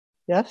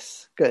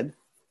Yes? Good.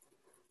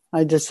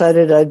 I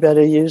decided I'd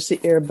better use the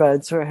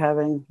earbuds. We're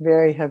having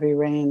very heavy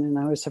rain, and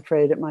I was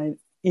afraid it might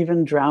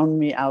even drown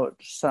me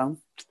out. And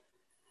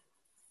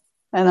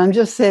I'm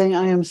just saying,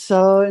 I am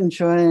so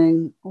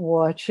enjoying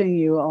watching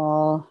you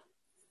all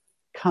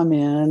come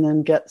in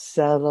and get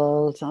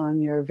settled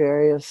on your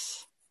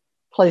various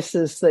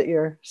places that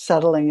you're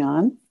settling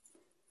on,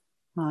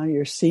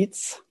 your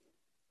seats.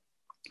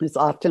 It's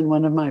often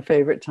one of my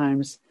favorite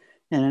times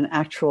in an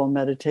actual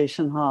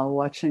meditation hall,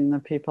 watching the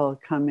people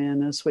come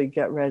in as we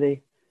get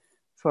ready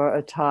for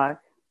a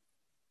talk.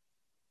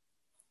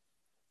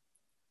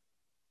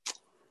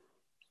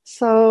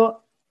 So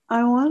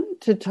I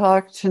wanted to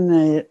talk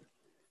tonight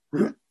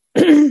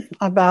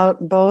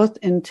about both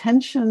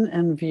intention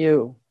and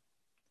view.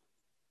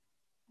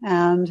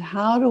 And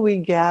how do we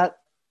get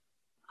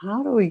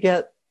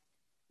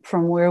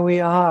from where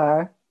we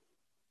are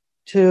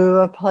to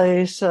a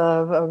place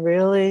of a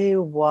really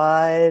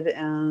wide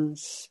and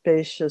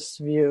spacious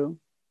view?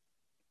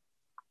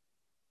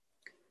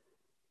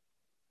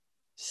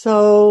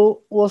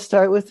 So we'll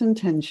start with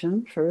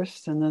intention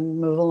first and then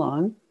move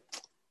along.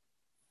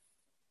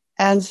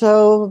 And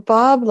so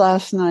Bob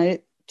last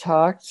night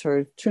talked,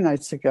 or 2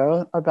 nights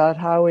ago, about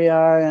how we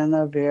are in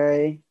a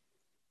very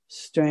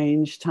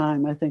strange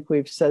time. I think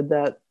we've said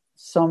that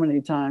so many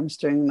times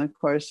during the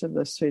course of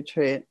this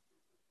retreat.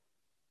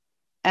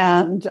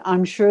 And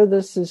I'm sure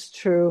this is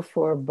true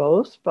for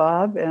both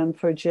Bob and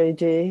for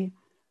JD.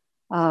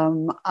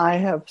 I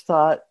have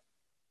thought,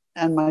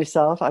 and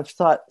myself, I've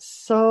thought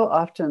so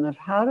often of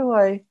how do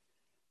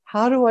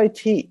I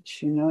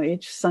teach?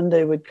 Each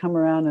Sunday would come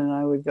around and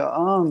I would go,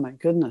 oh my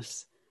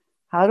goodness,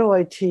 how do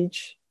I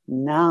teach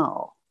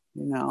now?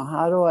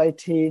 How do I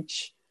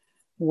teach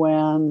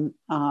when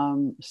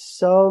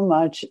so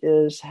much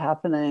is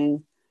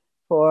happening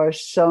for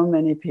so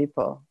many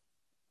people?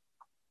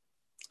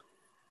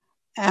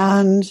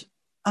 And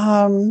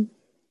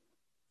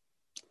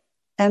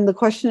the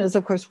question is,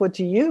 of course, what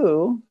do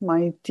you,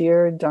 my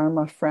dear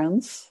Dharma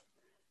friends,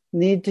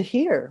 need to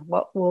hear?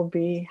 What will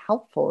be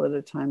helpful at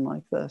a time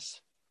like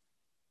this?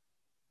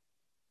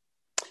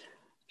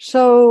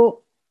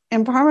 So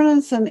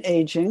impermanence and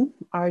aging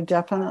are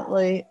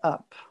definitely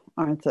up,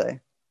 aren't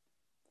they?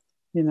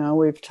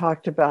 We've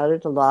talked about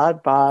it a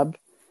lot. Bob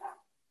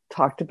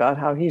talked about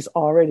how he's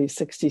already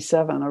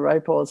 67, a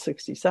ripe old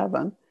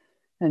 67.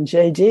 And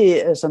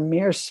JD is a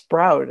mere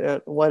sprout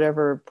at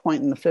whatever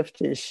point in the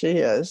 50s she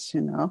is,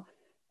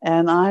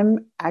 And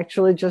I'm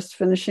actually just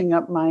finishing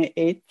up my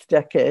 8th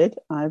decade.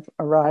 I've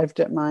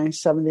arrived at my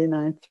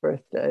 79th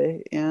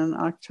birthday in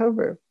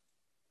October.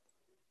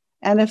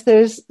 And if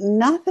there's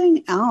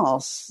nothing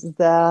else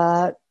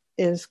that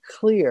is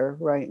clear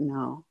right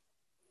now,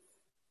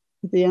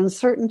 the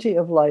uncertainty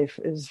of life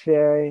is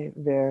very,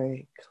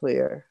 very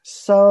clear.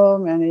 So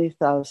many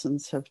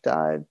thousands have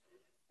died,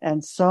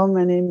 and so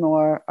many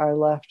more are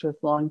left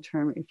with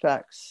long-term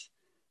effects.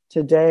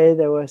 Today,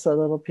 there was a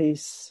little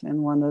piece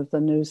in one of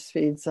the news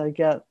feeds I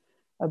get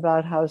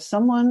about how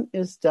someone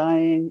is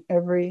dying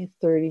every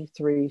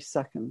 33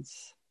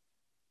 seconds.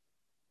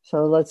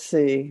 So let's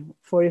see,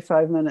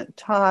 45-minute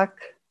talk.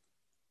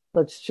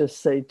 Let's just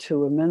say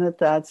 2 a minute.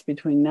 That's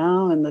between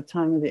now and the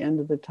time of the end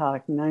of the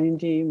talk,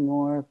 90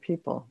 more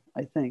people,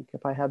 I think,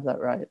 if I have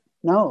that right.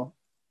 No,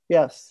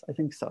 yes, I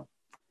think so.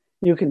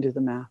 You can do the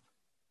math.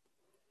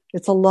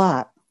 It's a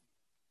lot.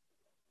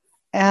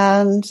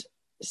 And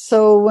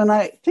so when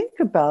I think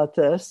about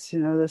this,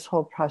 this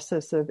whole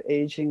process of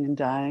aging and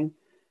dying,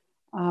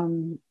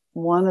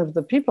 one of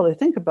the people I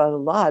think about a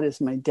lot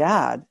is my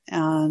dad.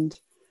 And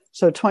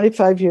so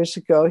 25 years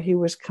ago, he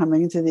was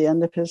coming to the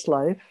end of his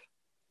life.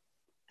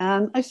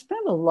 And I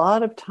spent a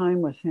lot of time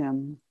with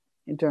him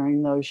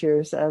during those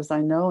years, as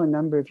I know a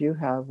number of you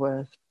have,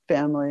 with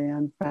family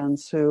and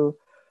friends who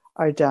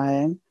are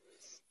dying.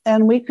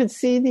 And we could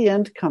see the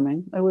end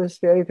coming. It was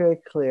very, very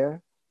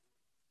clear.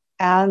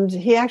 And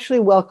he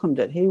actually welcomed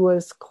it. He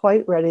was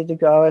quite ready to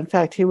go. In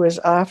fact, he was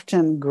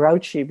often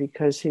grouchy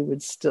because he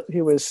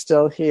was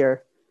still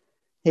here.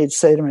 He'd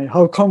say to me,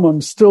 "How come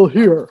I'm still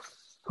here?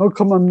 How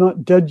come I'm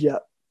not dead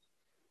yet?"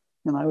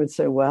 And I would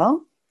say,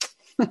 well,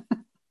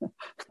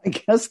 I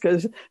guess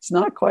because it's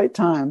not quite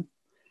time.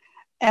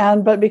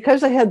 But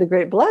because I had the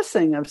great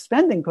blessing of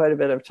spending quite a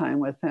bit of time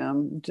with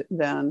him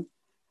then,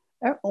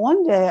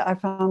 one day I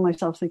found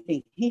myself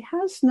thinking, he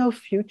has no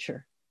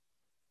future.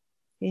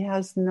 He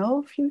has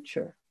no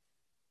future.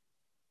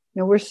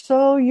 We're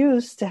so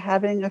used to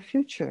having a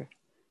future.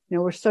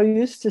 We're so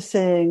used to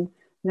saying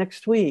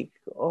next week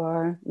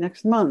or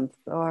next month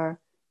or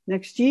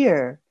next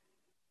year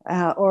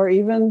or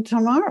even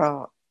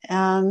tomorrow.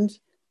 And,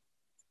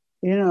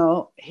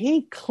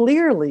 he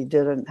clearly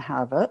didn't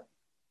have it.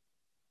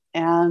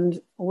 And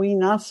we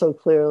not so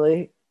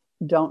clearly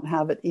don't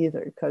have it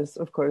either, because,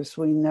 of course,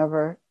 we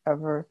never,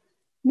 ever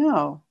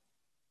know.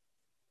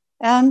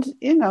 And,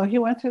 he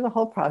went through the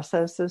whole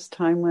process. As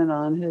time went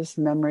on, his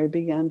memory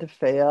began to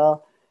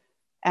fail.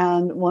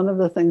 And one of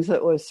the things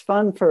that was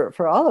fun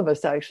for all of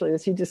us, actually,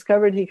 is he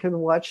discovered he could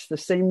watch the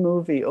same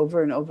movie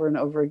over and over and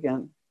over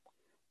again.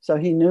 So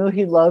he knew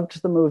he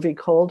loved the movie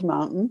Cold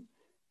Mountain.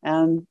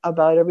 And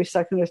about every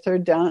second or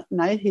third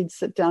night, he'd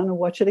sit down and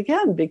watch it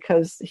again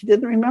because he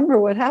didn't remember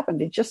what happened.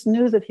 He just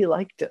knew that he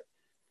liked it.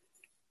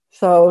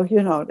 So,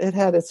 it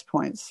had its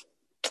points.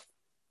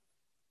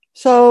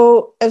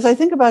 So as I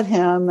think about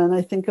him and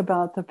I think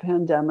about the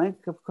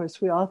pandemic, of course,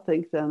 we all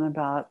think then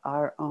about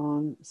our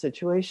own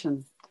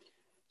situation.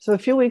 So a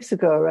few weeks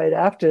ago, right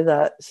after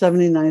that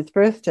 79th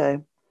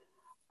birthday,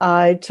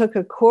 I took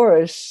a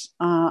course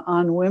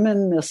on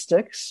women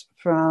mystics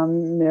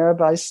from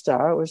Mirabai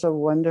Starr. It was a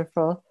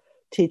wonderful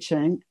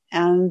teaching.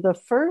 And the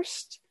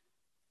first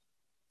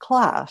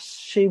class,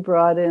 she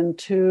brought in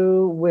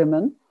two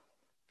women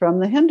from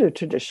the Hindu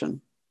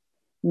tradition,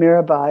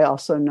 Mirabai,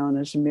 also known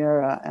as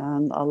Mira,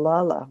 and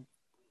Alala.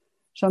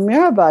 So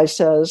Mirabai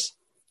says,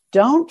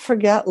 don't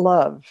forget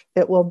love.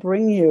 It will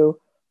bring you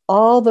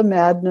all the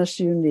madness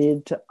you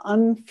need to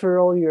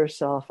unfurl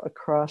yourself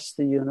across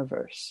the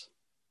universe.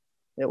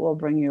 It will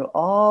bring you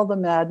all the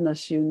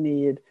madness you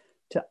need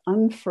to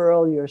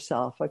unfurl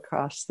yourself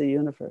across the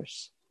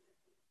universe.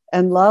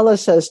 And Lala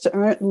says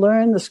to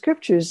learn the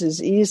scriptures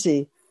is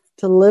easy,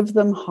 to live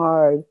them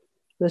hard.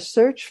 The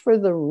search for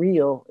the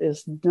real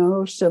is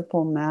no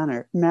simple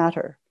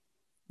matter.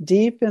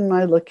 Deep in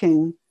my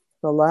looking,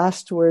 the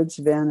last words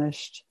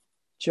vanished,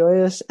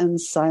 joyous and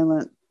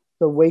silent,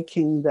 the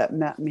waking that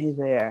met me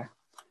there.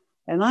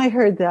 And I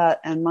heard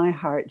that and my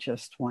heart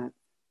just went,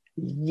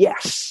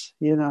 yes,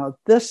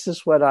 this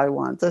is what I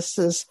want. This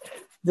is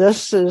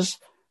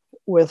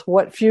with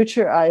what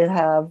future I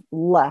have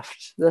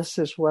left. This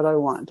is what I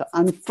want, to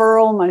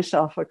unfurl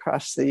myself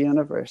across the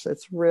universe.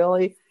 It's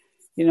really,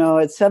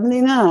 at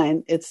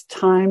 79, it's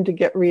time to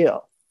get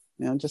real.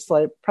 Just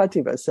like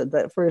Pratibha said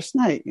that first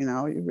night,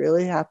 you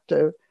really have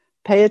to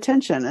pay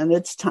attention. And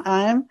it's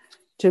time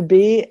to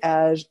be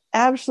as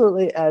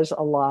absolutely as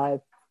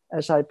alive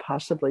as I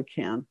possibly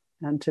can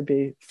and to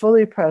be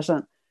fully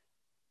present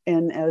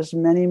in as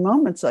many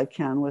moments I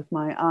can with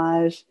my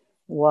eyes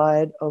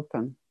wide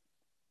open.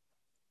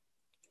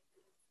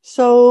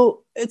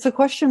 So it's a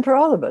question for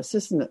all of us,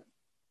 isn't it?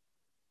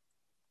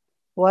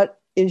 What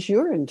is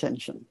your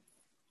intention?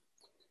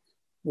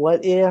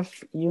 What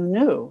if you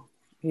knew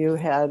you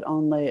had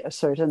only a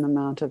certain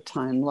amount of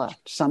time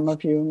left? Some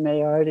of you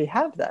may already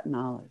have that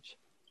knowledge.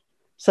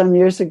 Some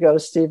years ago,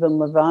 Stephen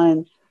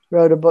Levine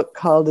wrote a book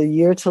called A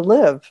Year to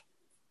Live.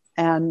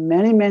 And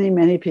many, many,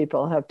 many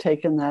people have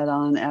taken that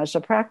on as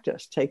a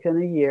practice,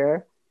 taken a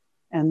year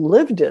and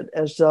lived it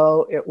as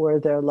though it were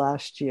their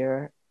last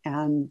year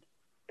and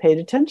paid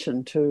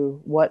attention to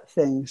what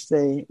things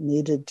they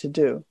needed to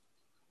do.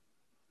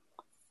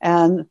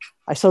 And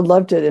I so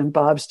loved it in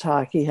Bob's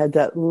talk. He had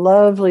that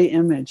lovely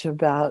image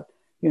about,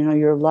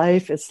 your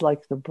life, it's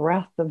like the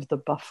breath of the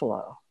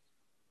buffalo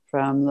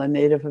from the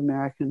Native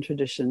American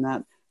tradition,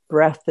 that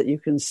breath that you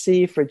can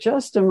see for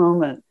just a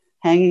moment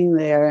hanging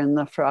there in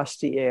the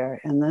frosty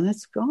air, and then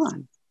it's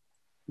gone,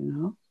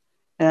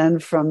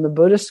 And from the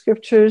Buddhist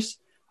scriptures,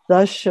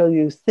 thus shall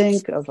you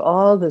think of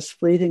all this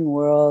fleeting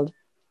world,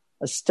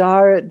 a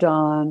star at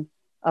dawn,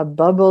 a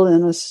bubble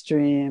in a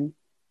stream,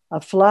 a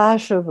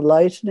flash of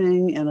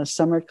lightning in a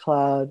summer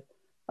cloud,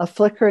 a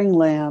flickering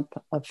lamp,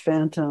 a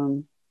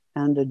phantom,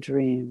 and a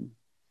dream.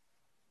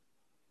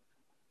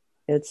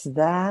 It's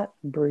that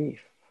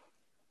brief.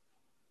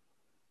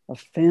 A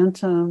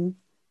phantom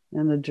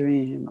and a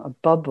dream, a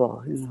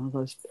bubble,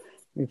 those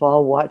we've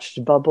all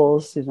watched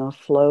bubbles,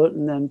 float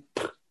and then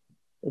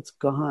it's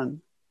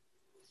gone.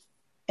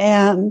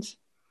 And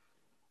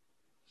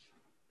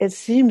it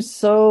seems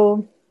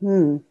so, I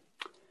don't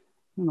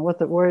know what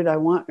the word I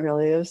want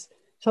really is,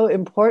 so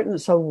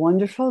important, so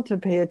wonderful to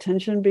pay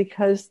attention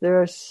because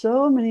there are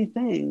so many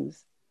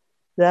things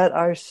that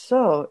are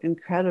so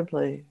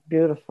incredibly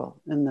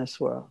beautiful in this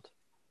world,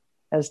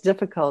 as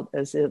difficult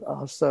as it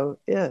also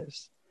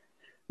is.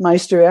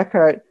 Meister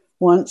Eckhart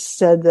once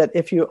said that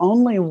if you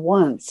only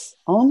once,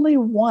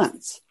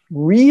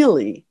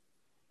 really,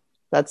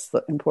 that's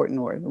the important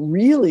word,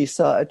 really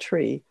saw a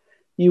tree,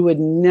 you would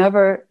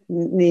never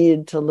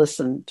need to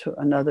listen to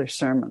another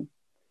sermon.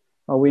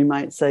 Or we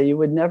might say you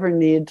would never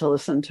need to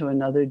listen to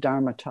another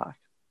Dharma talk.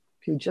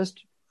 If you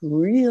just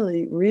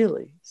really,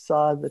 really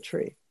saw the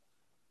tree.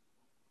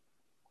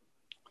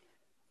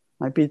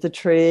 Might be the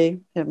tree,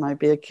 it might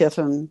be a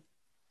kitten,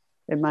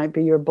 it might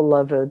be your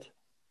beloved,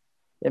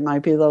 it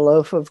might be the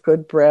loaf of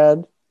good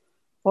bread,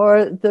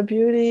 or the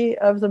beauty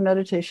of the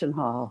meditation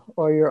hall,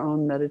 or your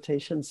own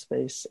meditation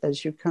space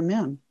as you come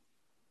in.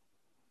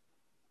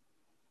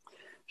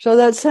 So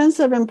that sense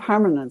of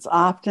impermanence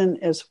often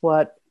is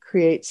what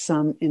creates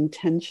some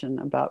intention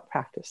about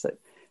practice.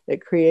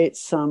 It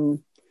creates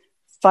some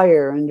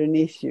fire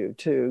underneath you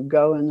to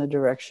go in the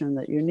direction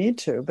that you need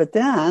to. But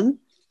then,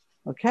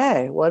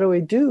 okay, what do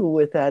we do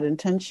with that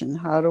intention?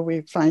 How do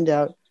we find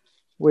out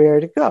where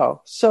to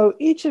go? So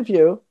each of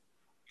you,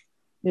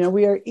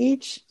 you've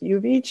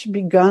each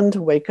begun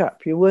to wake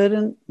up. You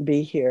wouldn't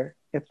be here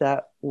if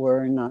that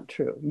were not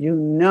true. You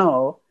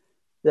know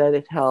that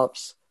it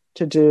helps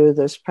to do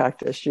this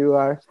practice. You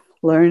are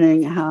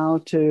learning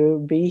how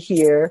to be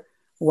here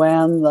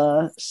when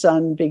the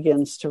sun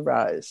begins to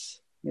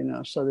rise,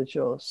 so that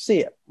you'll see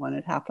it when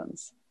it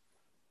happens.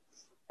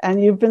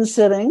 And you've been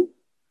sitting,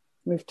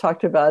 we've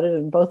talked about it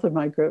in both of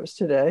my groups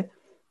today,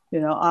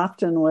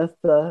 often with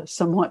the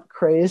somewhat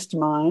crazed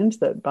mind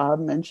that Bob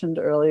mentioned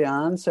early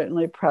on,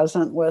 certainly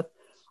present with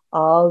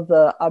all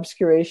the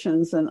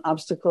obscurations and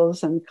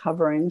obstacles and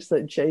coverings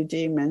that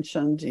JD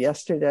mentioned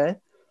yesterday,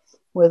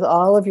 with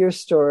all of your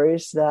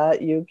stories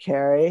that you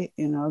carry,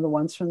 the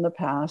ones from the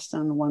past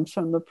and the ones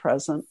from the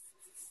present,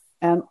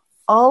 and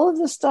all of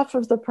the stuff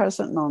of the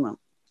present moment.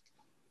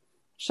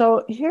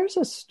 So here's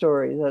a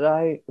story that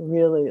I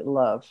really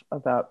love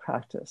about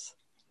practice.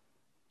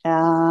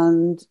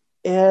 And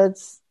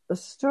it's a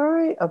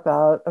story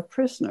about a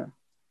prisoner.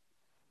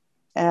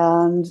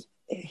 And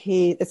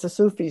it's a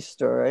Sufi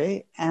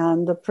story.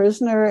 And the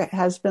prisoner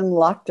has been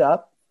locked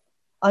up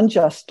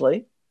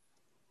unjustly.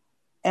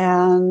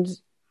 And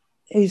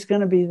he's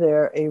going to be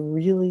there a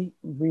really,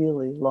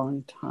 really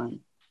long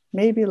time,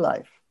 maybe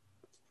life.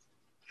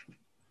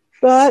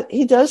 But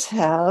he does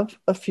have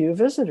a few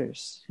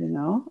visitors,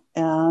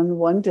 and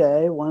one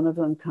day one of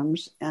them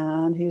comes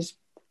and he's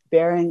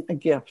bearing a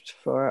gift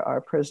for our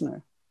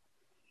prisoner.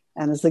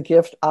 And as the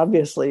gift,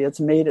 obviously,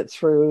 it's made it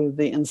through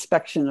the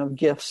inspection of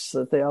gifts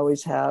that they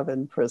always have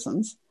in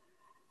prisons.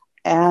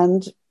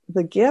 And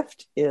the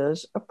gift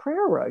is a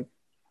prayer rug.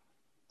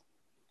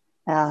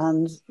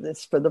 And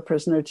it's for the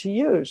prisoner to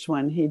use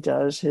when he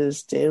does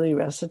his daily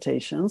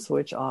recitations,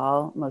 which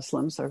all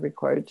Muslims are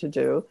required to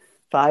do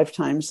 5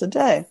 times a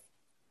day.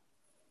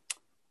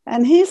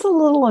 And he's a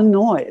little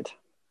annoyed.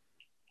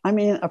 I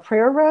mean, a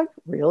prayer rug?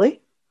 Really?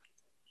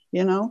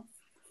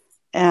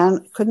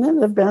 And couldn't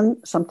it have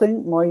been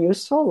something more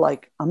useful,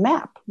 like a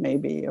map,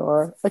 maybe,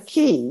 or a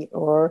key,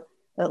 or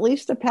at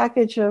least a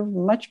package of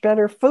much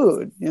better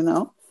food,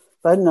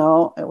 But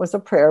no, it was a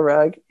prayer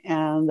rug,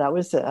 and that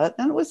was it.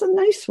 And it was a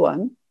nice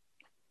one.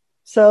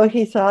 So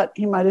he thought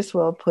he might as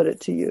well put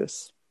it to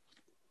use.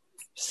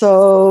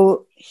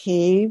 So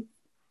he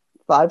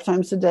 5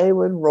 times a day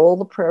would roll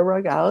the prayer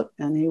rug out,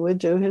 and he would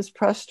do his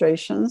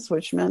prostrations,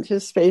 which meant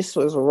his face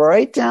was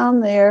right down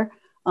there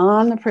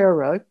on the prayer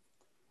rug.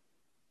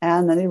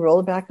 And then he'd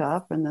roll it back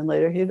up, and then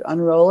later he'd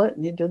unroll it,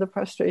 and he'd do the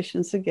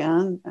prostrations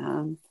again.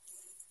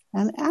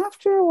 And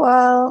after a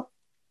while,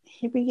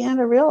 he began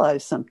to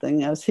realize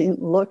something as he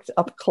looked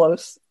up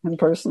close and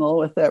personal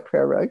with that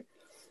prayer rug.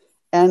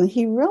 And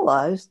he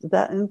realized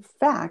that, in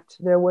fact,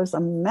 there was a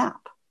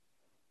map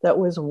that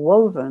was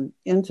woven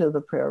into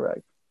the prayer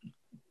rug.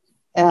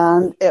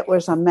 And it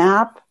was a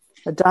map,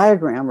 a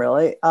diagram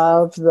really,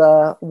 of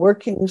the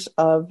workings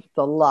of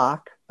the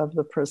lock of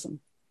the prison.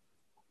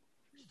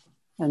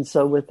 And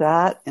so with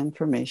that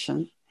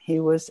information, he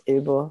was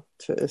able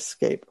to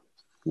escape.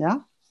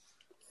 Yeah?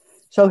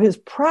 So his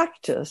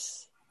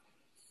practice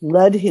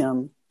led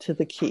him to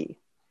the key.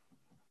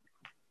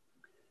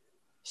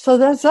 So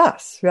that's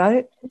us,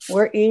 right?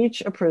 We're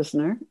each a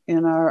prisoner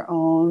in our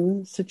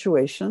own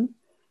situation.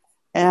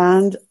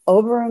 And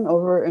over and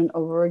over and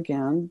over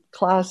again,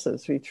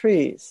 classes,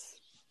 retreats,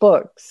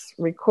 books,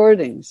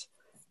 recordings,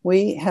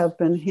 we have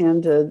been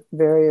handed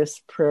various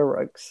prayer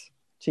rugs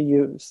to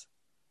use.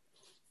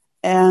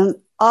 And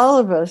all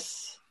of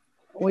us,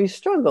 we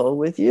struggle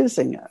with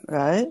using it,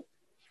 right?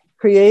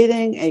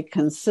 Creating a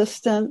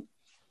consistent,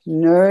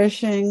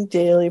 nourishing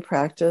daily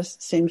practice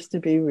seems to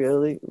be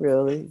really,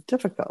 really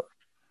difficult.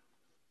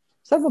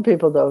 Several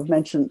people, though, have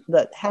mentioned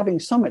that having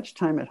so much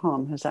time at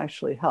home has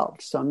actually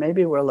helped. So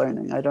maybe we're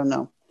learning. I don't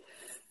know.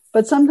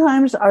 But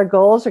sometimes our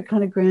goals are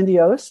kind of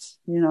grandiose.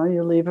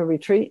 You leave a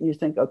retreat and you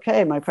think,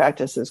 okay, my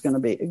practice is going to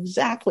be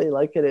exactly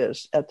like it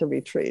is at the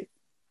retreat.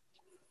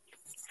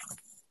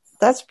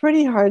 That's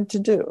pretty hard to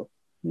do,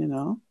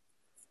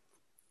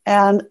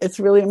 And it's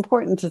really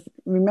important to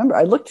remember.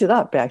 I looked it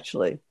up,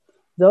 actually.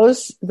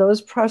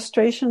 Those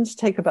prostrations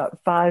take about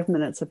 5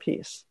 minutes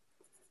apiece.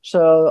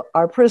 So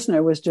our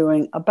prisoner was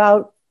doing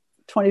about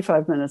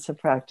 25 minutes of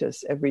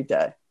practice every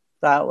day.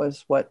 That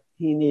was what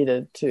he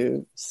needed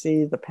to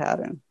see the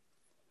pattern.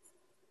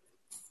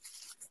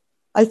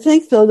 I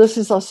think, though, this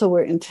is also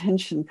where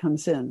intention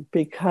comes in,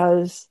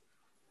 because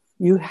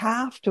you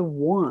have to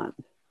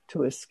want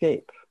to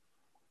escape.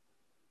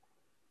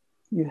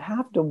 You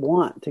have to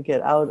want to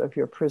get out of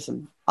your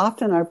prison.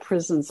 Often our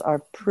prisons are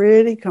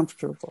pretty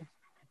comfortable.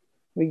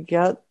 We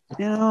get,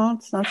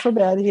 it's not so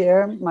bad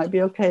here. Might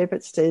be okay if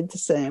it stayed the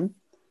same.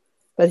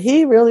 But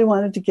he really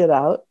wanted to get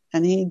out,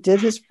 and he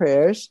did his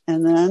prayers,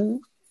 and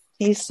then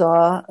he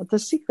saw the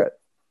secret.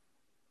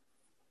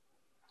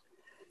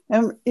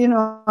 And,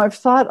 I've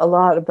thought a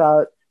lot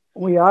about,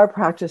 we are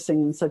practicing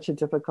in such a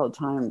difficult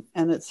time.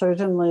 And it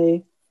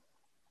certainly,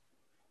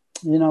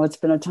 it's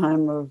been a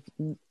time of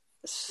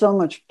so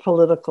much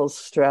political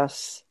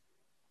stress,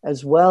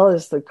 as well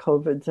as the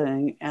COVID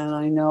thing. And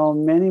I know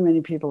many,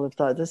 many people have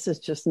thought, this is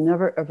just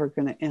never, ever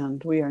going to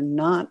end. We are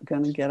not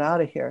going to get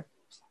out of here.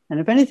 And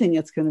if anything,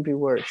 it's going to be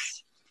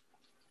worse.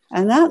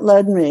 And that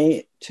led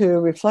me to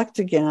reflect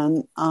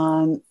again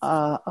on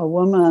a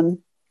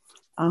woman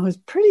who's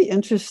pretty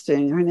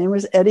interesting. Her name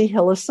was Etty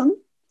Hillesum.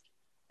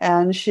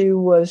 And she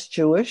was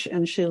Jewish,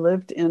 and she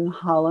lived in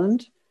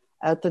Holland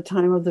at the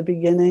time of the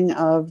beginning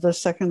of the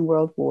Second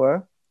World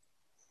War.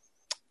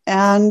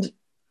 And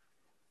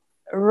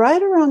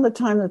right around the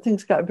time that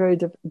things got very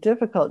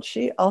difficult,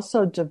 she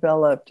also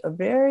developed a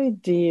very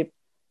deep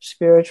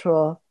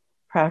spiritual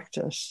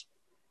practice.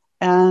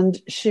 And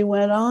she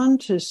went on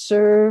to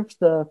serve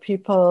the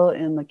people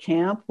in the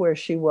camp where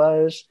she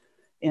was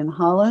in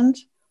Holland.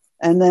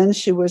 And then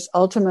she was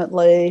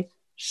ultimately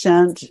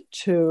sent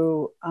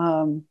to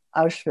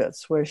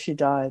Auschwitz, where she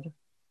died.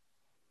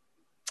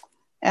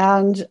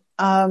 And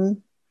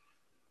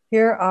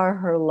here are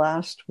her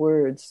last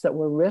words that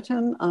were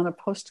written on a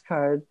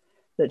postcard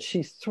that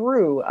she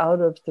threw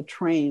out of the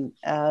train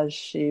as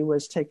she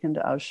was taken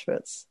to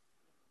Auschwitz.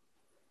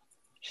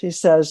 She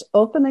says,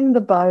 "Opening the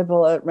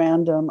Bible at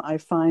random, I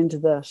find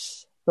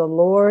this: the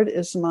Lord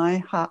is my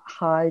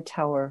high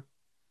tower.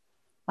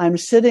 I'm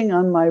sitting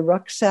on my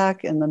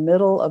rucksack in the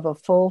middle of a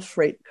full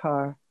freight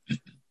car.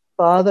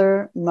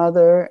 Father,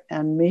 mother,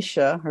 and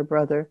Misha, her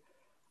brother,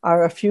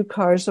 are a few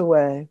cars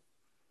away.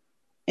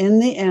 In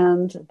the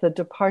end, the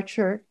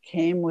departure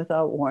came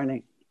without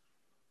warning.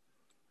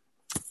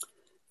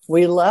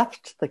 We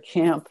left the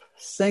camp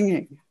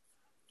singing.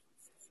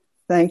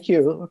 Thank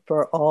you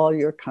for all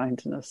your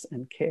kindness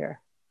and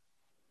care."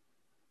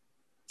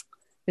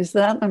 Is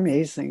that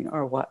amazing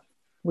or what?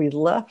 We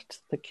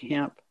left the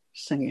camp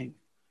singing.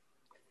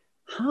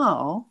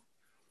 How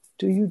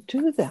do you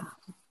do that?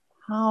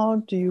 How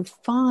do you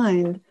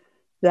find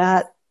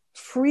that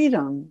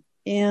freedom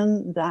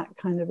in that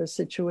kind of a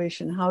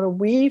situation? How do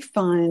we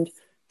find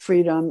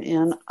freedom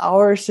in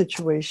our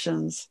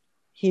situations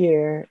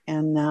here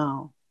and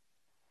now?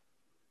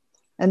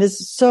 And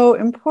it's so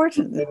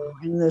important now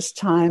in this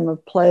time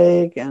of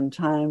plague and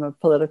time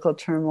of political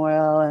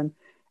turmoil and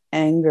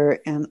anger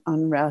and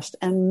unrest.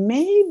 And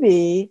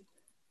maybe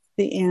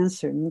the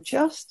answer,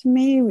 just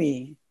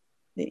maybe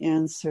the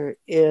answer,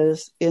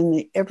 is in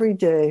the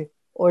everyday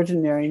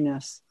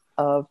ordinariness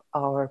of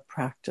our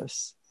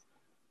practice.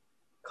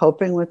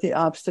 Coping with the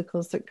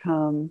obstacles that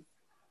come,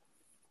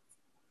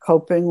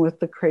 coping with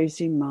the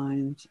crazy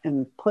mind,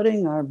 and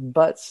putting our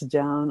butts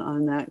down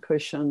on that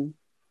cushion,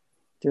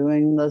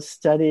 doing the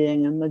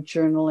studying and the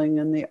journaling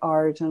and the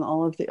art and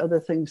all of the other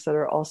things that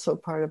are also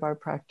part of our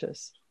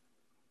practice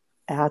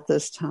at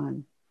this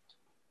time.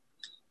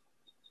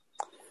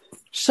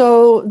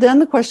 So then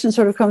the question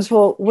sort of comes,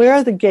 well, where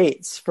are the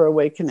gates for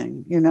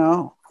awakening? You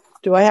know,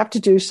 do I have to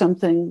do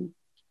something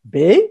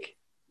big?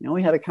 You know,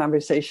 we had a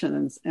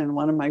conversation in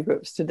one of my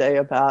groups today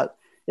about,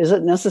 is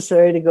it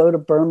necessary to go to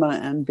Burma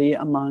and be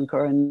a monk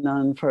or a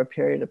nun for a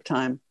period of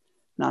time?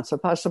 Not so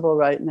possible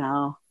right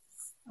now.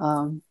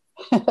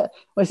 It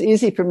was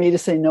easy for me to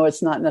say, no,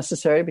 it's not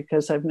necessary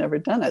because I've never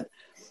done it.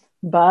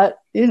 But,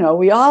 you know,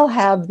 we all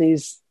have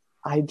these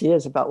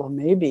ideas about, well,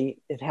 maybe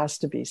it has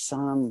to be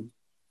some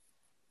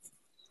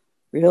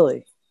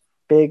really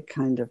big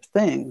kind of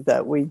thing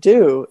that we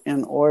do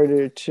in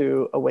order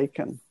to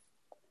awaken.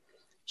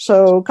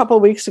 So a couple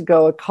of weeks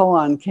ago, a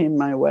koan came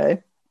my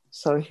way.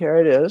 So here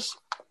it is.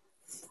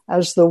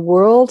 As the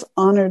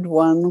world-honored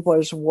one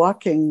was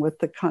walking with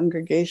the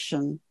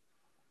congregation,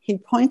 he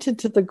pointed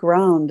to the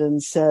ground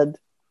and said,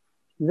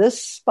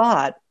 "This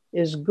spot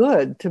is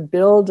good to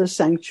build a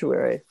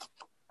sanctuary."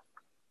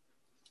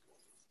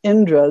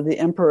 Indra, the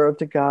emperor of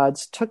the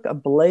gods, took a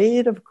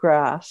blade of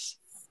grass,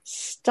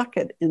 stuck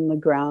it in the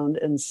ground,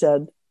 and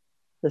said,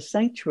 "The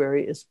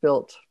sanctuary is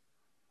built."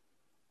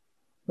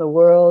 The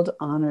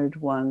world-honored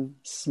one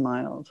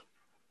smiled.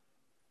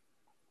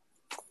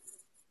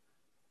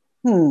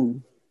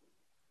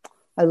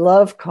 I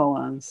love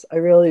koans. I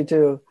really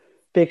do.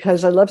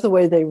 Because I love the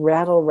way they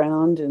rattle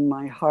around in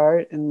my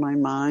heart and my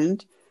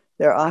mind.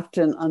 They're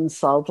often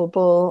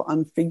unsolvable,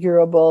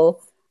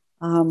 unfigurable.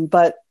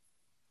 But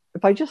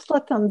if I just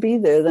let them be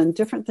there, then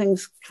different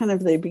things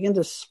they begin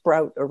to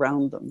sprout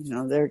around them. You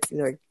know, they're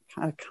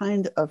a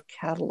kind of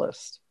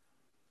catalyst.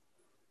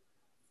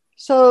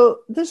 So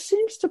this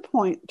seems to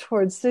point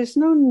towards there's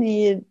no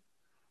need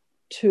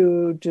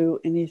to do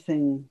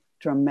anything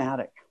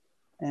dramatic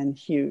and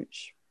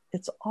huge.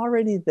 It's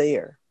already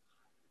there.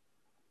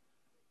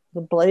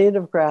 The blade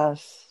of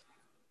grass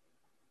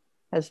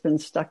has been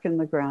stuck in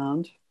the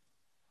ground,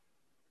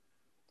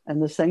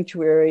 and the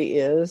sanctuary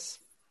is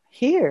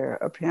here,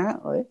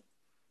 apparently.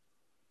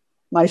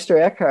 Meister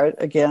Eckhart,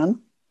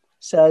 again,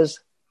 says,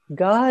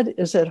 God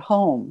is at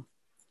home.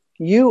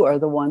 You are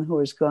the one who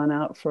has gone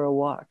out for a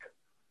walk.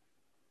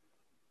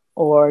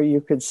 Or you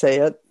could say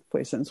it,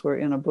 since we're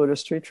in a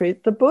Buddhist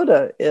retreat, the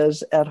Buddha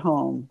is at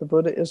home. The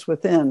Buddha is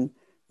within.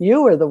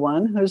 You are the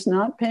one who's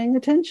not paying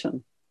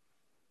attention.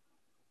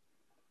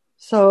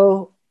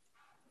 So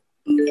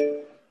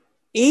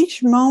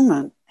each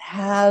moment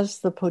has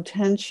the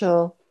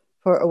potential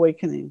for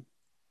awakening.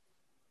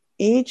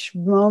 Each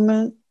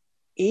moment,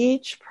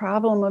 each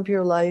problem of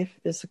your life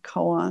is a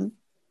koan,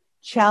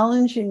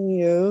 challenging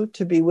you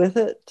to be with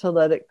it, to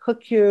let it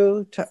cook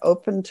you, to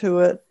open to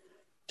it,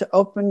 to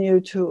open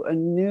you to a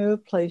new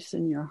place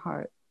in your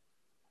heart.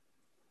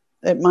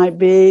 It might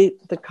be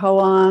the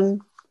koan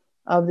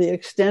of the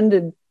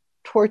extended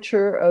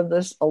torture of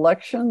this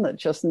election that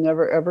just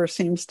never ever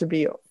seems to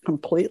be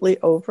completely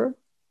over.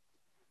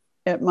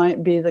 It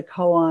might be the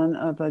koan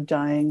of a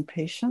dying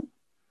patient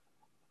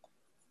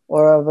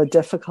or of a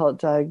difficult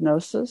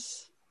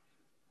diagnosis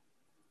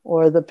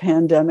or the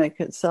pandemic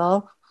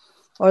itself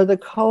or the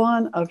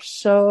koan of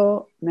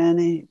so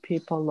many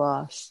people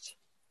lost.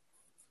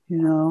 You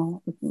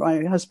know,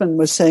 my husband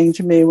was saying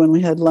to me when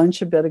we had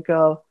lunch a bit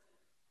ago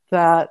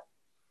that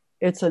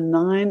it's a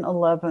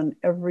 9/11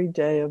 every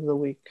day of the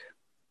week.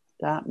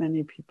 That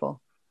many people.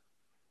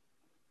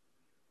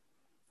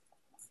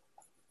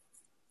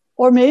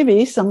 Or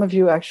maybe some of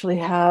you actually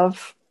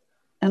have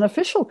an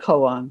official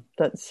koan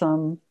that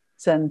some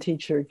Zen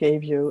teacher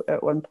gave you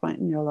at one point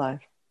in your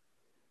life.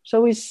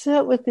 So we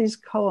sit with these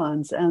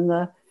koans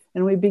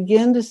and we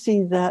begin to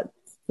see that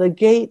the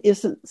gate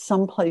isn't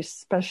someplace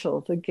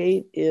special. The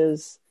gate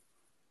is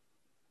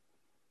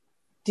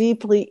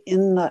deeply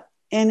in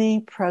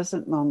any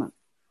present moment.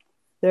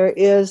 There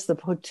is the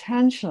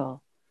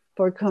potential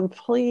for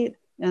complete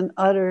and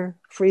utter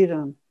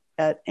freedom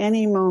at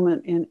any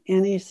moment in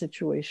any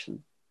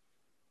situation.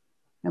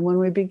 And when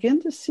we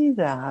begin to see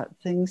that,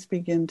 things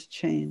begin to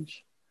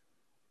change.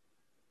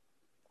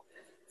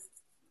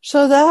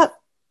 So that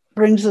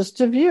brings us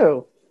to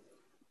view.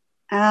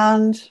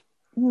 And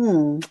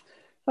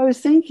I was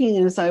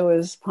thinking as I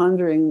was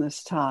pondering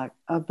this talk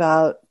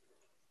about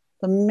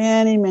the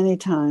many, many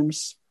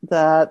times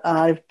that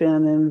I've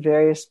been in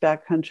various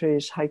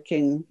backcountries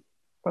hiking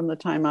from the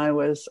time I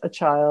was a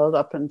child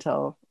up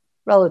until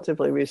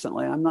relatively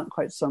recently. I'm not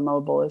quite so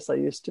mobile as I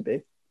used to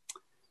be.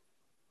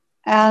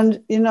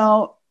 And, you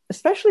know,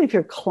 especially if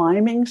you're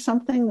climbing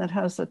something that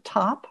has a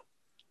top,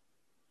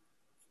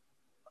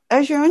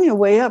 as you're on your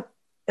way up,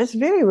 it's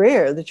very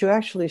rare that you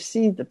actually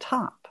see the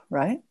top,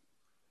 right?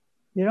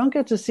 You don't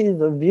get to see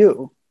the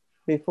view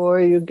before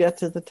you get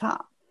to the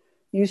top.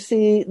 You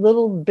see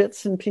little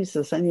bits and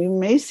pieces, and you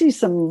may see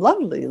some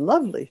lovely,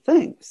 lovely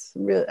things,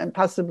 and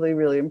possibly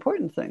really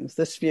important things,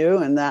 this view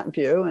and that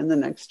view and the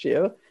next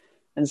view.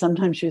 And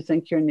sometimes you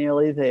think you're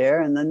nearly there,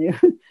 and then you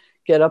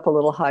get up a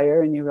little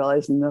higher and you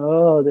realize,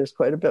 no, there's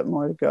quite a bit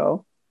more to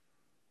go.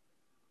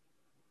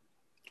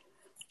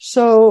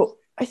 So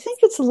I think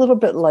it's a little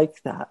bit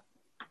like that,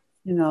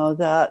 you know,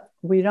 that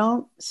we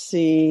don't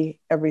see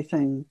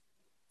everything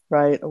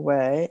right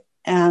away.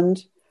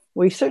 And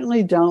we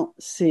certainly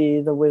don't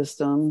see the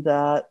wisdom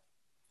that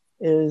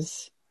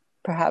is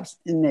perhaps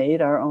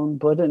innate, our own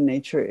Buddha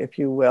nature, if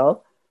you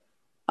will.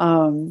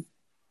 And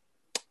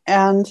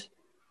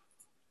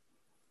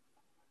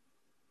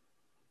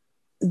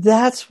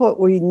that's what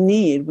we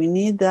need. We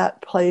need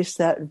that place,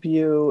 that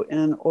view,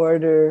 in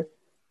order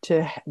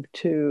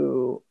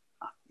to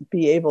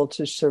be able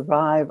to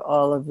survive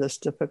all of this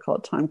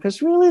difficult time.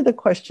 Because really the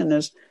question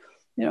is,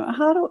 you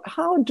know,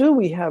 how do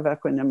we have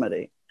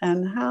equanimity?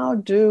 And how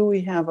do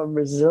we have a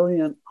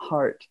resilient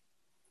heart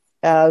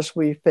as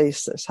we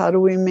face this? How do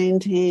we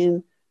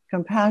maintain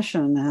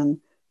compassion and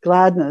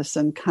gladness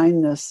and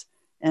kindness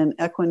and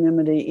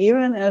equanimity,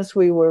 even as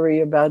we worry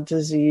about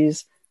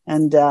disease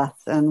and death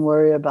and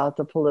worry about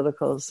the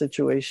political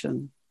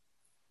situation?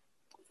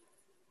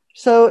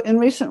 So in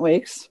recent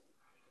weeks,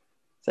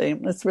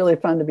 it's really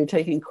fun to be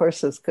taking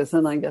courses because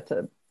then I get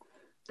to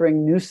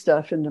bring new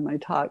stuff into my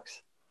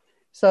talks.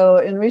 So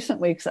in recent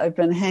weeks, I've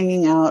been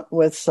hanging out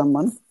with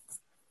someone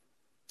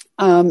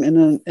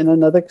in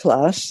another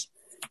class,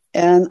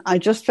 and I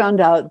just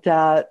found out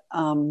that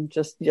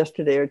just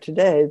yesterday or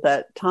today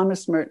that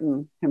Thomas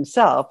Merton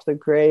himself, the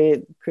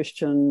great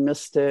Christian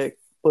mystic,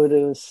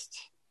 Buddhist,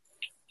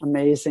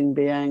 amazing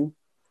being,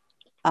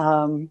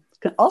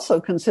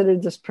 also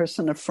considered this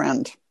person a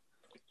friend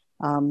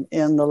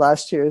in the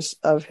last years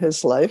of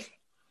his life.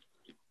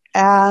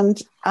 And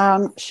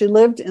she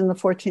lived in the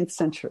 14th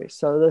century.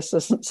 So this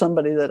isn't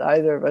somebody that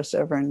either of us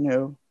ever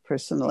knew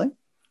personally.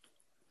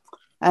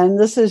 And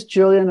this is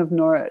Julian of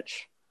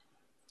Norwich.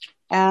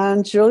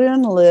 And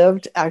Julian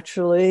lived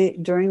actually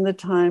during the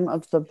time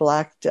of the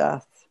Black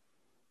Death,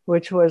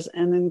 which was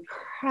an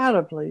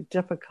incredibly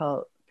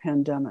difficult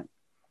pandemic.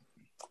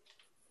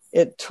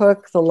 It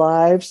took the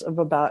lives of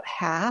about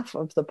half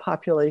of the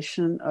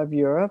population of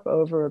Europe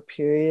over a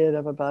period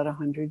of about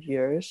 100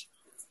 years.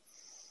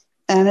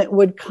 And it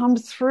would come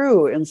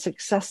through in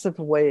successive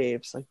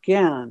waves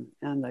again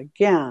and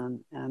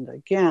again and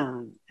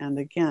again and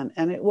again.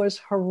 And it was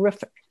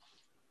horrific.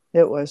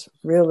 It was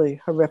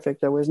really horrific.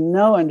 There was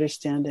no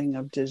understanding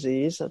of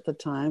disease at the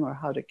time or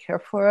how to care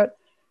for it.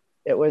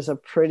 It was a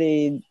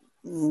pretty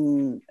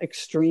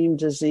extreme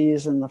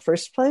disease in the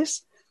first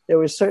place. There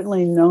was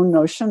certainly no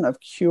notion of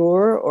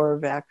cure or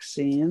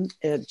vaccine.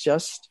 It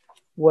just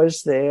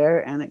was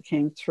there and it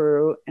came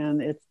through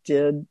and it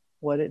did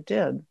what it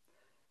did.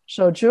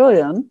 So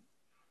Julian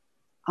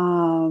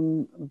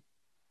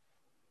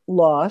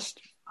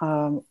lost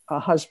a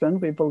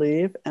husband, we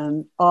believe,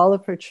 and all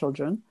of her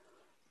children.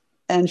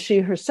 And she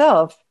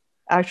herself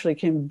actually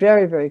came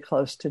very, very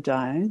close to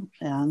dying.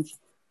 And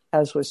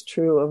as was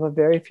true of a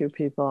very few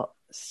people,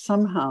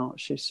 somehow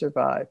she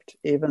survived,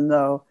 even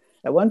though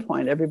At one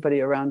point,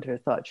 everybody around her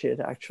thought she had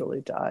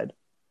actually died.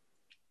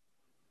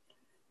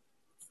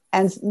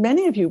 And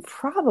many of you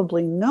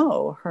probably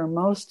know her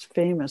most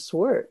famous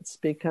words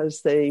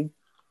because they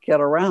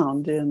get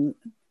around in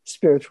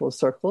spiritual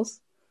circles.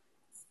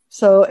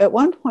 So at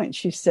one point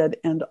she said,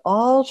 "And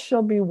all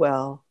shall be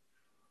well,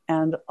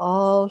 and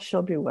all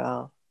shall be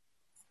well,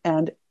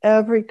 and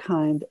every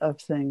kind of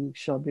thing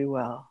shall be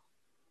well."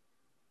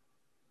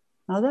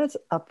 Now that's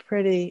a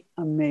pretty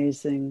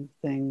amazing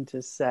thing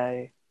to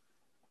say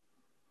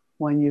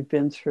when you've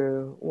been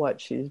through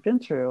what she's been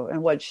through.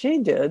 And what she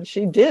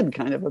did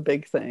kind of a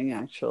big thing,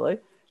 actually.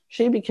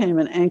 She became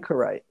an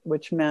anchorite,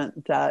 which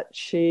meant that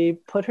she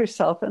put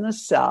herself in a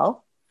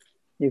cell.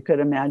 You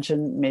could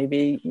imagine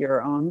maybe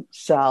your own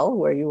cell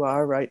where you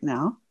are right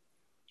now.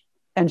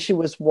 And she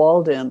was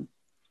walled in.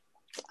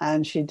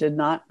 And she did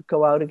not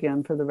go out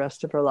again for the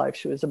rest of her life.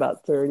 She was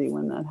about 30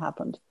 when that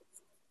happened.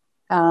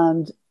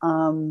 And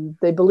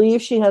they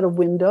believe she had a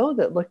window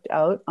that looked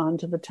out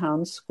onto the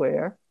town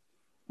square,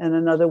 and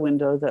another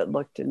window that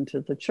looked into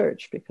the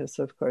church, because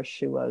of course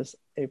she was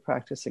a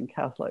practicing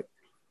Catholic,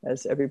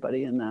 as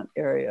everybody in that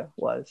area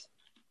was.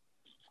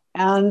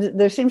 And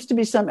there seems to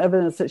be some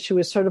evidence that she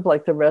was sort of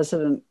like the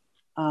resident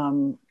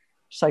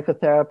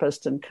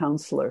psychotherapist and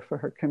counselor for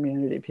her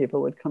community.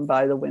 People would come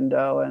by the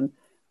window and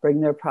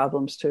bring their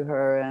problems to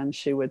her, and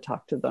she would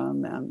talk to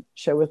them and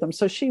share with them.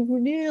 So she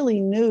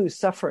really knew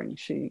suffering.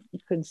 She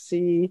could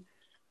see,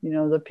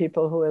 the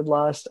people who had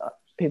lost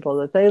people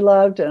that they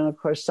loved. And of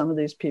course, some of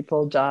these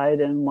people died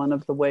in one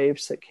of the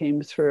waves that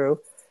came through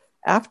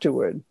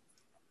afterward.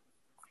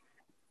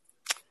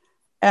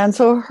 And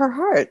so her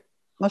heart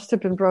must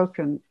have been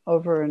broken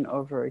over and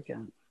over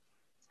again.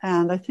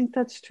 And I think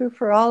that's true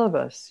for all of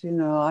us.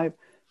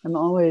 I'm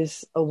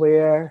always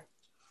aware,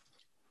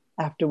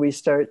 after we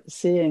start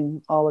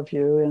seeing all of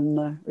you in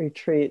the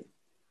retreat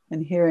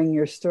and hearing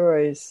your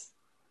stories,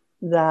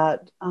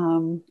 that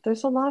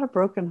there's a lot of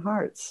broken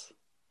hearts.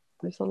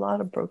 There's a lot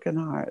of broken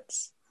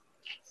hearts.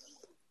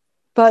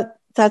 But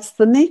that's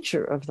the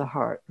nature of the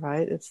heart,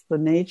 right? It's the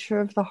nature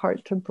of the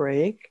heart to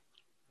break.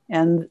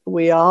 And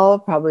we all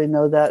probably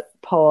know that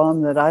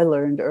poem that I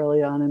learned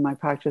early on in my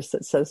practice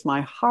that says,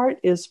 "My heart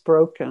is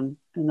broken."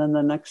 And then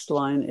the next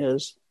line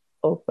is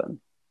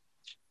open.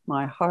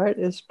 My heart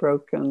is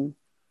broken,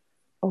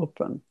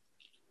 open.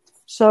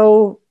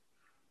 So,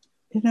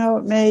 it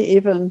may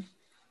even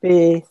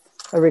be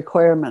a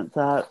requirement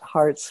that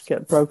hearts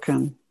get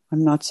broken.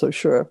 I'm not so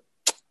sure,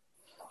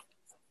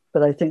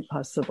 but I think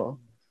possible.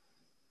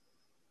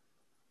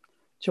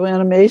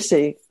 Joanna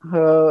Macy,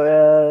 who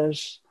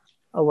is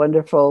a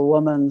wonderful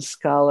woman,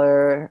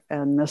 scholar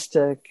and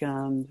mystic,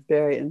 and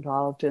very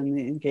involved in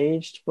the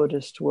engaged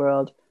Buddhist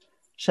world,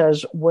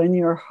 says, when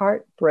your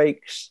heart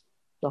breaks,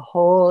 the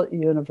whole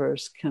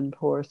universe can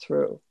pour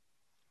through.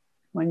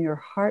 When your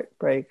heart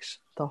breaks,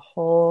 the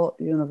whole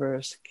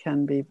universe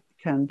can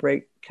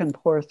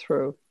pour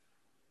through.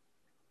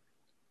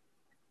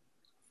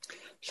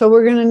 So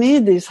we're going to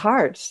need these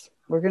hearts.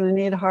 We're going to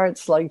need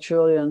hearts like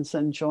Julian's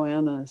and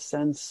Joanna's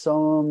and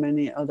so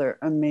many other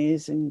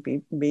amazing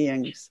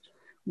beings.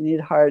 We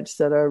need hearts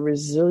that are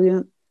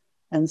resilient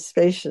and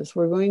spacious.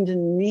 We're going to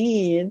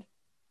need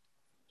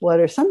what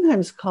are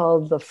sometimes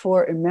called the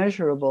four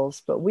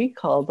immeasurables, but we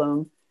call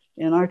them,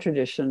 in our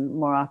tradition,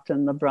 more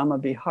often the Brahma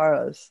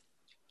Viharas.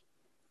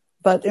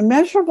 But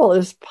immeasurable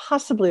is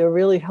possibly a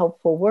really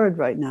helpful word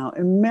right now.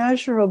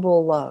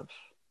 Immeasurable love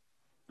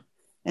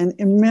and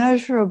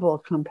immeasurable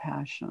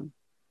compassion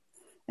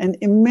and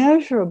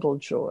immeasurable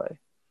joy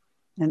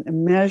and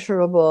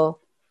immeasurable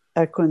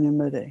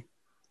equanimity.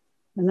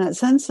 And that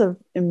sense of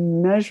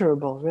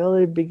immeasurable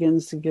really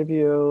begins to give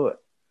you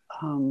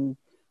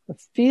a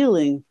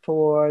feeling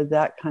for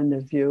that kind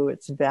of view,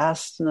 its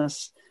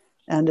vastness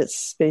and its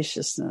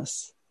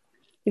spaciousness.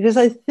 Because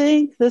I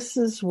think this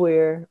is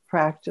where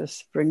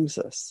practice brings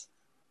us.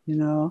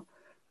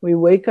 We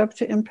wake up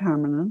to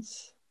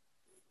impermanence.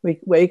 We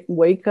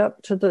wake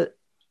up to the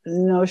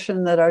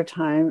notion that our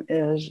time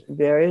is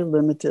very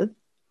limited.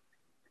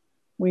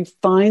 We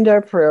find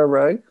our prayer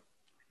rug,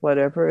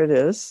 whatever it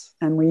is,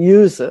 and we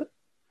use it.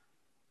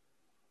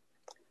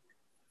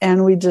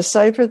 And we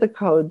decipher the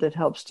code that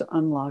helps to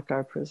unlock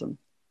our prison.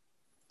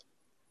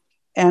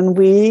 And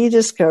we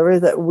discover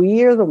that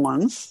we are the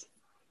ones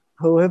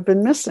who have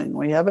been missing.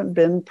 We haven't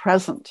been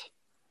present,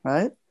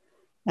 right?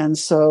 And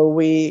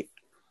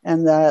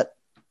that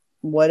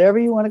whatever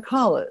you want to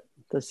call it,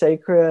 the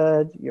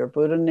sacred, your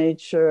Buddha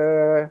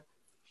nature,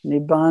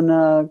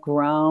 Nibbana,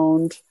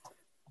 ground,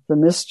 the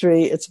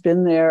mystery, it's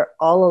been there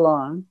all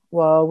along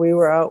while we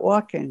were out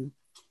walking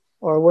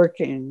or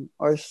working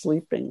or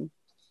sleeping.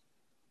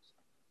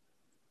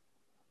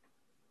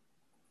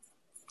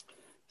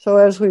 So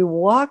as we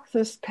walk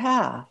this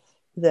path,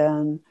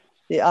 then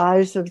the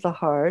eyes of the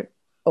heart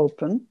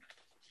open.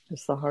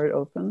 As the heart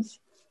opens,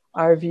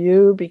 our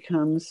view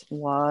becomes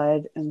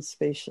wide and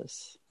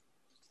spacious.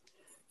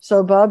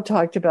 So Bob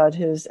talked about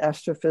his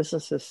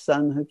astrophysicist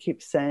son who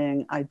keeps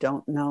saying, I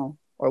don't know,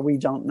 or we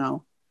don't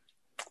know.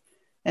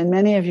 And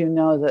many of you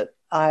know that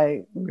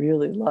I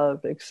really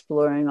love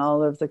exploring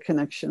all of the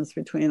connections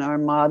between our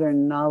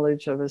modern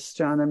knowledge of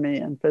astronomy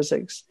and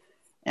physics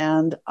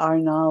and our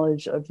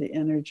knowledge of the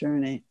inner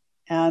journey.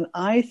 And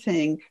I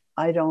think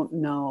I don't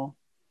know.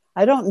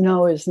 I don't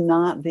know is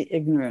not the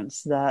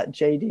ignorance that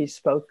JD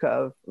spoke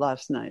of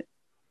last night.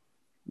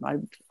 I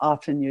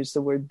often use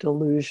the word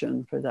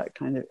delusion for that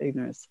kind of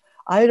ignorance.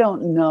 I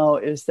don't know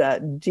is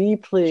that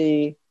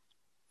deeply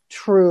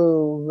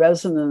true,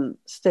 resonant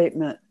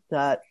statement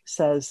that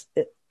says,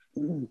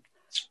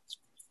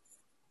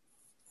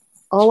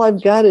 all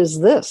I've got is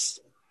this,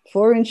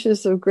 4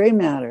 inches of gray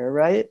matter,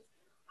 right?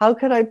 How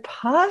could I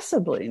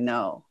possibly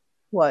know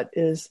what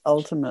is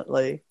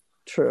ultimately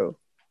true?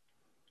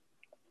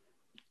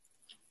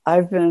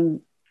 I've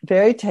been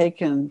very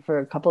taken for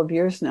a couple of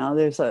years now.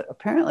 There's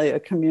apparently a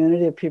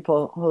community of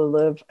people who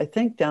live, I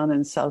think, down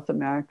in South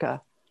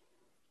America,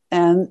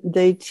 and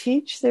they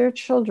teach their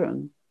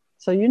children.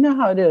 So you know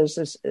how it is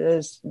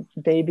as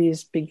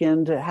babies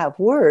begin to have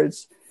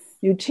words,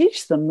 you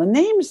teach them the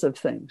names of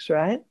things,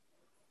 right?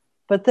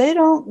 But they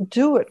don't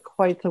do it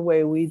quite the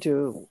way we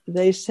do.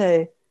 They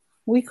say,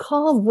 we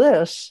call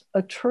this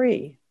a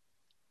tree.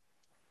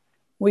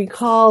 We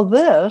call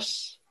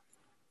this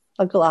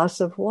a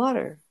glass of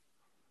water.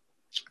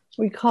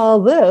 We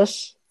call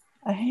this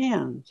a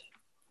hand.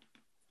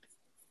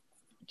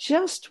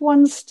 Just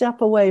one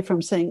step away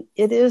from saying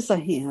it is a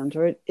hand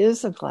or it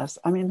is a glass.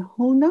 I mean,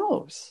 who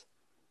knows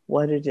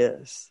what it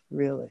is,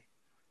 really?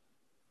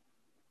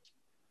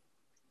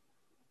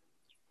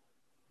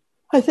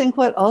 I think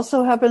what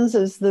also happens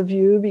is the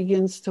view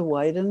begins to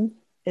widen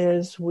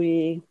is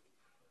we,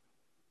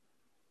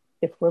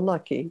 if we're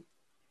lucky,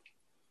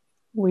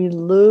 we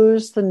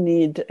lose the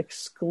need to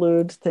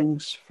exclude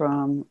things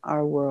from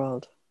our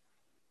world.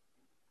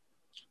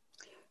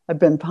 I've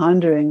been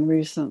pondering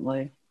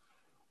recently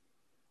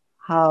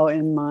how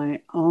in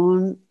my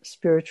own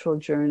spiritual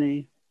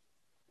journey,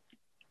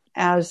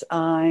 as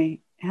I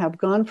have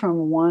gone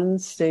from one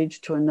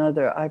stage to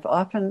another, I've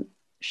often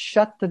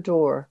shut the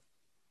door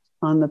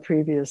on the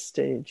previous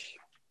stage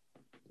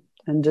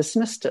and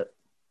dismissed it.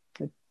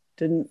 It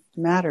didn't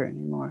matter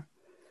anymore.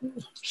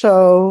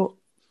 So,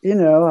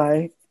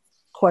 I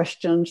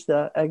questioned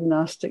the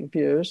agnostic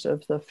views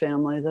of the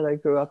family that I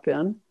grew up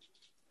in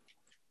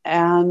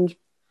and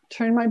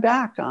turned my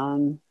back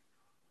on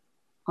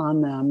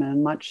them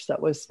and much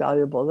that was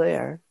valuable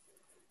there.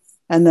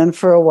 And then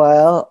for a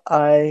while,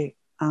 I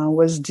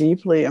was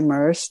deeply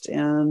immersed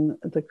in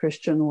the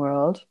Christian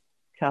world,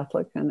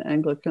 Catholic and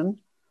Anglican.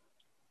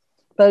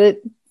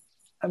 But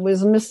I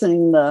was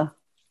missing the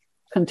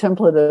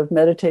contemplative,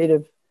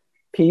 meditative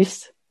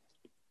piece.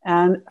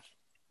 And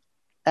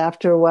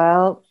after a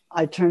while,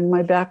 I turned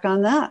my back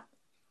on that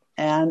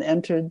and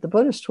entered the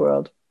Buddhist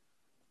world.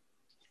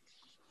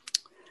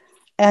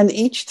 And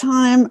each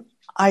time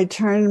I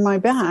turned my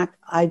back,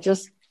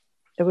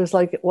 it was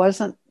like it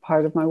wasn't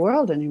part of my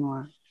world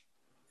anymore.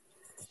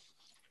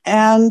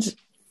 And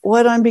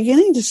what I'm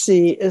beginning to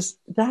see is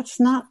that's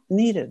not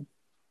needed.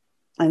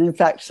 And in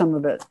fact, some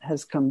of it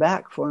has come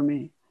back for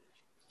me.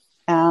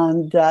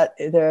 And that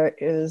there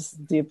is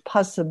the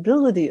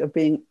possibility of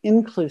being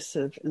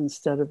inclusive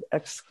instead of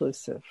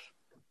exclusive.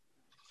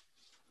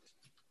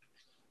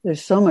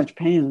 There's so much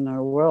pain in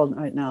our world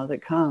right now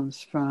that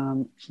comes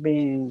from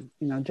being,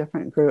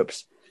 different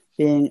groups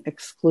being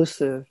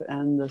exclusive,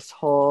 and this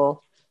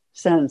whole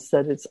sense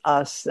that it's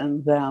us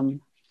and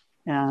them,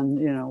 and,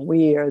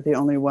 we are the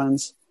only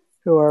ones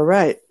who are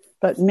right.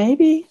 But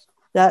maybe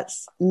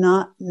that's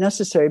not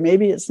necessary.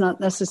 Maybe it's not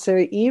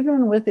necessary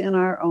even within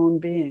our own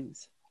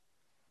beings.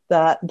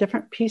 That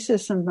different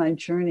pieces of my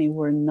journey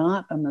were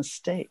not a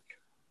mistake.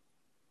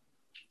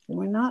 They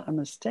were not a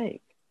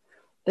mistake.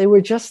 They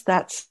were just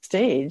that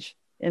stage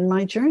in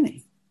my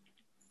journey.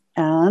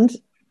 And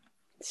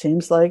it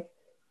seems like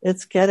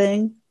it's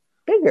getting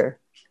bigger.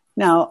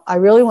 Now, I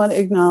really want to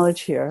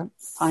acknowledge here,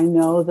 I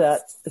know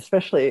that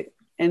especially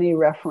any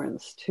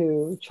reference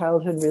to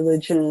childhood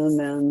religion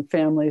and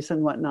families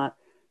and whatnot,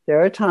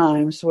 there are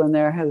times when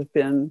there has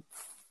been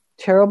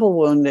terrible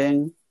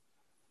wounding,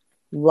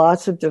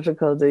 lots of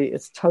difficulty.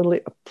 It's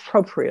totally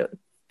appropriate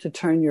to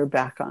turn your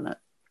back on it.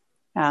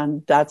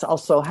 And that's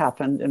also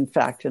happened, in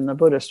fact, in the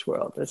Buddhist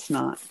world. It's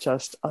not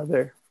just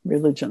other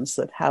religions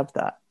that have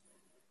that.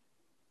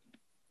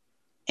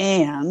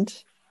 And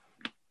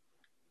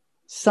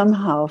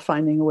somehow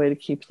finding a way to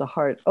keep the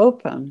heart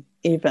open,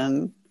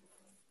 even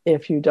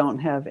if you don't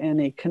have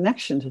any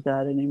connection to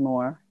that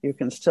anymore. You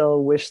can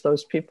still wish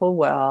those people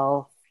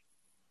well,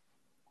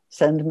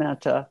 send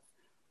metta.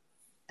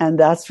 And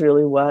that's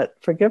really what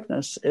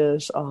forgiveness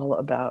is all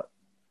about.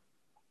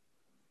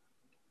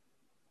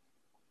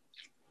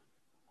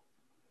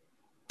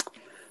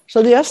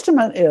 So the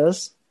estimate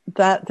is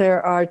that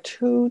there are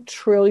 2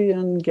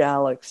 trillion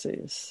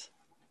galaxies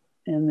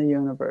in the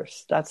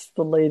universe. That's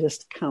the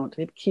latest count.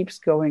 It keeps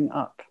going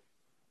up.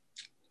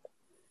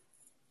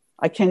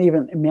 I can't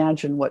even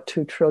imagine what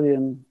 2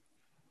 trillion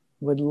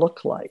would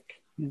look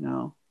like,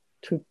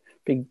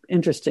 be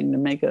interesting to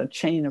make a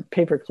chain of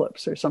paper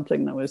clips or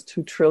something that was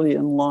 2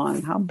 trillion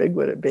long. How big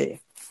would it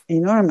be?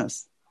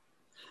 Enormous.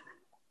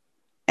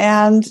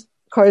 And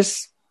of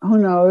course, who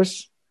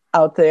knows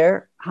out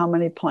there how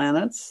many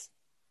planets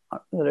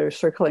that are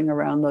circling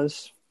around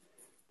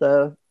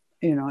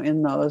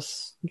in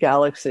those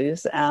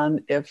galaxies,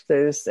 and if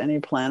there's any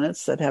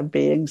planets that have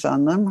beings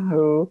on them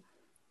who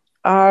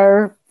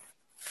are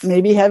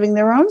maybe having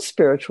their own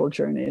spiritual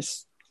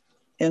journeys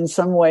in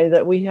some way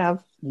that we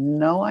have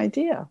no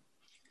idea.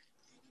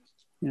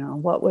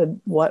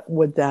 What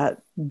would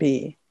that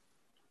be?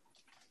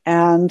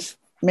 And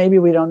maybe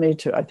we don't need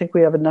to. I think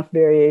we have enough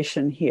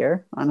variation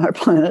here on our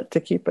planet to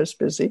keep us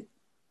busy.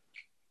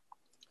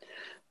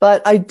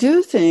 But I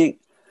do think,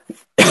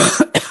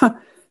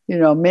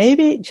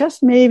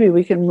 maybe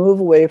we can move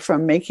away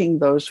from making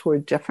those who are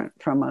different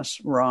from us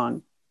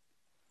wrong.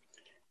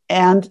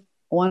 And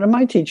one of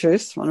my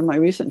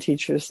recent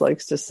teachers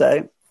likes to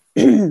say,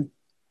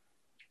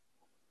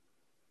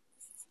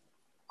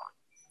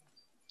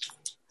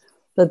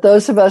 that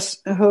those of us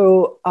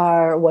who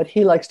are what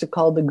he likes to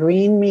call the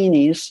green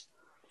meanies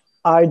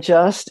are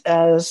just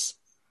as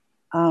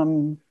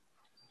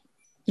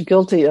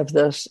guilty of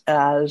this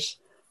as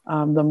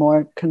the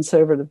more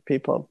conservative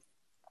people.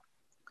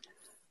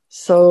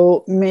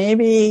 So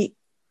maybe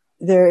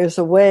there is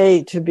a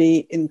way to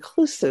be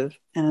inclusive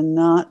and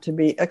not to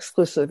be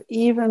exclusive,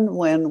 even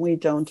when we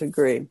don't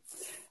agree.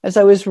 As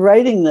I was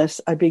writing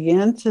this, I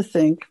began to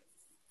think,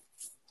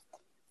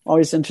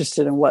 always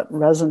interested in what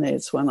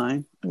resonates when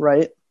I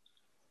write,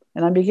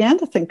 and I began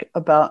to think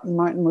about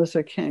Martin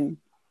Luther King.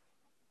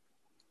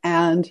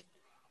 And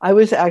I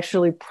was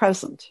actually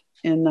present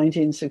in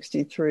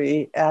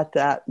 1963 at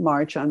that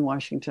march on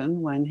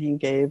Washington when he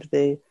gave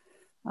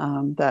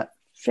that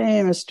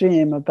famous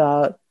dream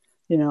about,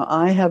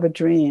 I have a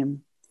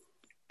dream.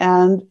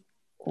 And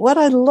what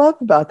I love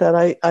about that,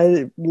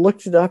 I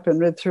looked it up and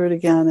read through it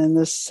again, in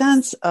the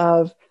sense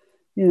of,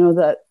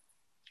 that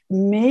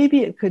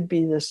maybe it could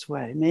be this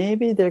way.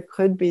 Maybe there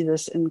could be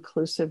this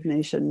inclusive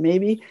nation.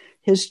 Maybe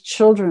his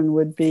children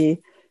would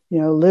be,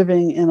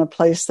 living in a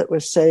place that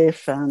was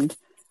safe, and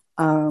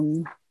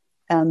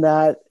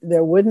that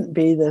there wouldn't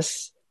be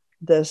this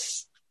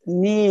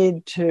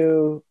need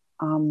to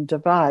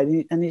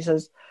divide. And he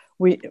says,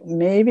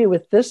 maybe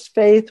with this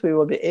faith, we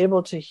will be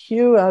able to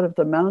hew out of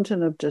the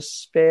mountain of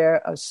despair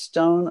a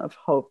stone of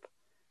hope.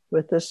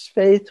 With this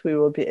faith, we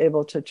will be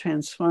able to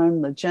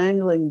transform the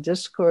jangling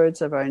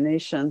discords of our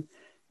nation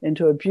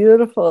into a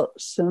beautiful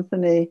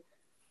symphony,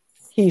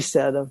 he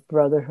said, of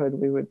brotherhood.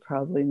 We would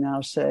probably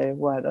now say,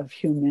 of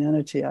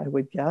humanity, I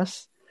would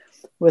guess.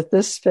 With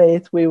this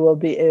faith, we will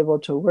be able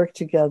to work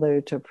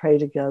together, to pray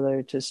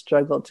together, to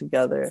struggle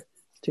together,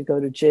 to go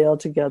to jail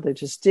together,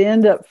 to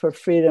stand up for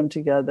freedom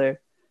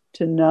together,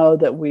 to know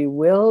that we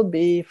will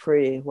be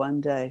free one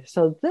day.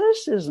 So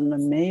this is an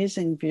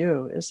amazing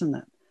view, isn't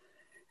it?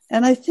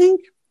 And I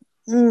think,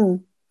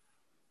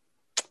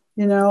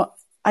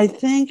 I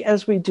think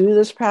as we do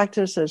this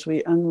practice, as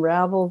we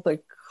unravel the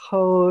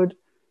code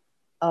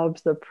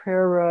of the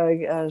prayer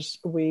rug, as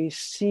we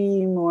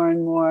see more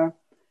and more,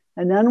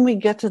 and then we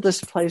get to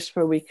this place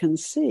where we can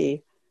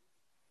see,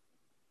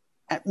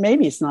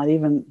 maybe it's not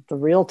even the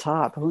real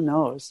top, who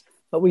knows,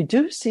 but we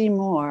do see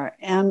more.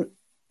 And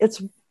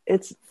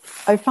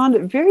I found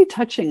it very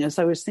touching as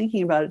I was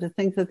thinking about it, to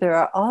think that there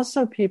are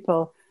also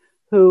people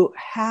who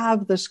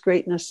have this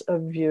greatness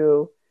of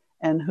view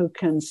and who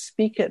can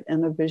speak it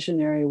in a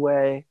visionary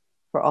way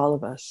for all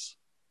of us.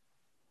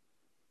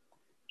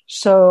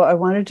 So I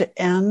wanted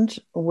to end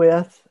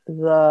with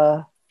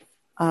the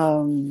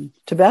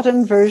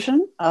Tibetan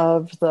version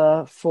of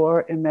the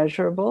Four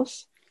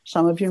Immeasurables.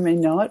 Some of you may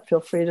know it.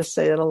 Feel free to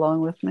say it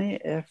along with me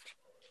if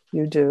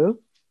you do.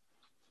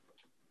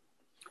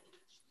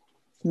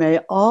 May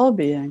all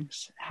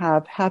beings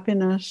have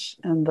happiness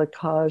and the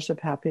cause of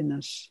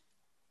happiness.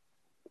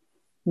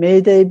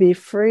 May they be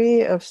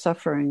free of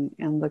suffering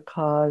and the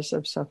cause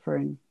of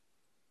suffering.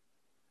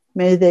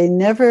 May they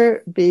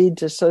never be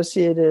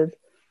dissociated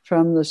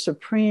from the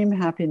supreme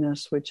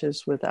happiness which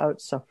is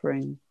without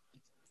suffering.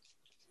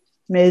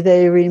 May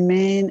they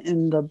remain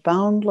in the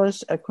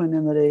boundless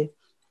equanimity,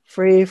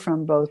 free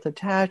from both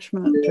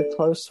attachment to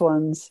close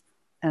ones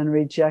and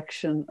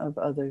rejection of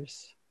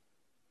others.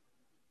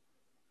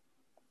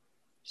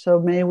 So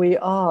may we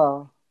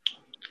all,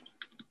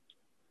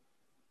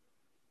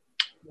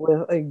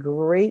 with a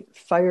great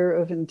fire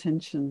of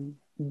intention,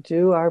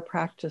 do our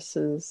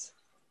practices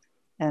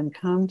and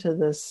come to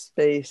this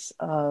space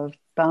of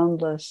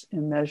boundless,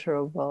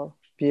 immeasurable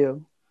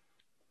view.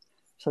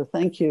 So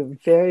thank you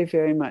very,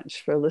 very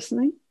much for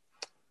listening.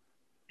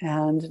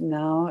 And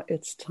now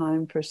it's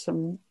time for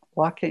some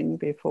walking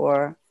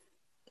before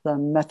the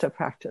metta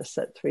practice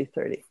at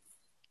 3:30.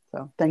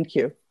 So thank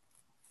you.